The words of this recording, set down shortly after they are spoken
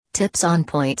tips on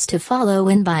points to follow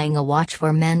when buying a watch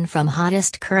for men from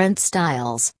Hottest Current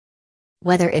Styles.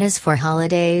 Whether it is for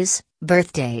holidays,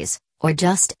 birthdays, or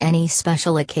just any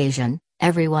special occasion,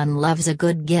 everyone loves a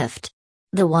good gift.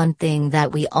 The one thing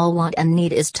that we all want and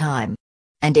need is time.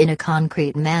 And in a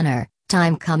concrete manner,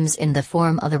 time comes in the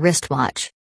form of a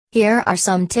wristwatch. Here are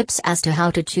some tips as to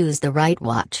how to choose the right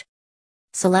watch.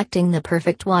 Selecting the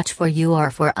perfect watch for you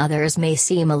or for others may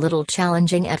seem a little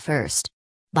challenging at first.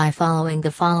 By following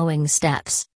the following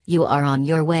steps, you are on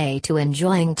your way to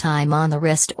enjoying time on the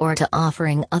wrist or to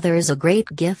offering others a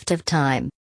great gift of time.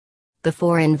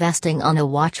 Before investing on a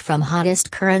watch from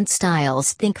Hottest Current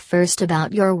Styles, think first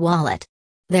about your wallet.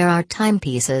 There are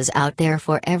timepieces out there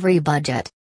for every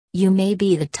budget. You may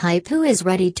be the type who is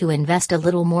ready to invest a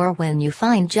little more when you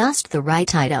find just the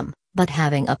right item, but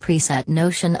having a preset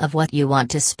notion of what you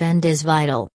want to spend is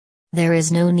vital. There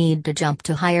is no need to jump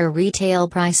to higher retail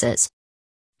prices.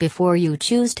 Before you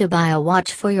choose to buy a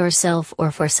watch for yourself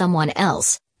or for someone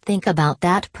else, think about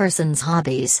that person's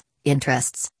hobbies,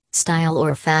 interests, style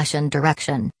or fashion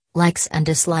direction, likes and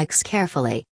dislikes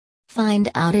carefully. Find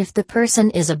out if the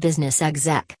person is a business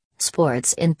exec,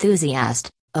 sports enthusiast,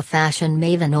 a fashion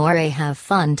maven or a have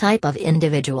fun type of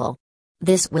individual.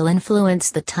 This will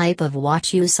influence the type of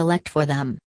watch you select for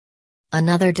them.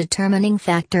 Another determining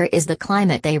factor is the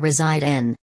climate they reside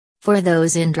in. For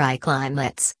those in dry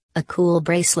climates, a cool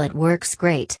bracelet works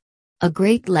great. A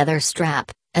great leather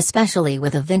strap, especially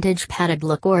with a vintage padded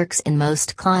look, works in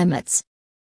most climates.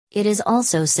 It is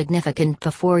also significant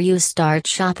before you start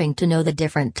shopping to know the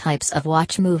different types of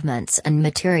watch movements and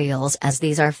materials, as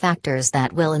these are factors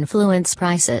that will influence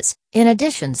prices. In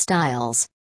addition, styles.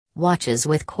 Watches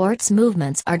with quartz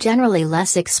movements are generally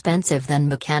less expensive than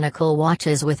mechanical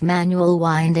watches with manual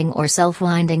winding or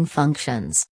self-winding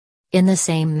functions. In the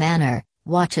same manner,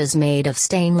 watches made of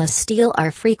stainless steel are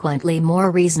frequently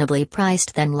more reasonably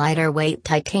priced than lighter weight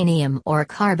titanium or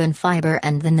carbon fiber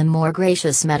and than the more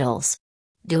gracious metals.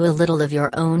 Do a little of your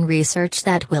own research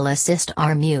that will assist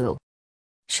you.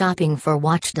 Shopping for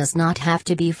watch does not have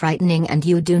to be frightening, and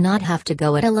you do not have to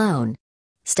go it alone.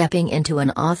 Stepping into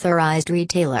an authorized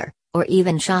retailer, or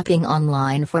even shopping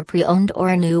online for pre-owned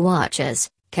or new watches,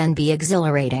 can be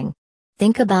exhilarating.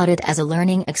 Think about it as a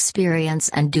learning experience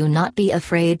and do not be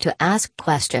afraid to ask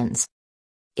questions.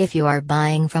 If you are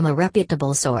buying from a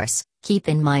reputable source, keep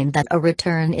in mind that a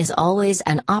return is always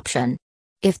an option.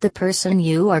 If the person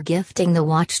you are gifting the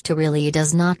watch to really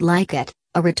does not like it,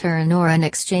 a return or an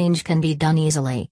exchange can be done easily.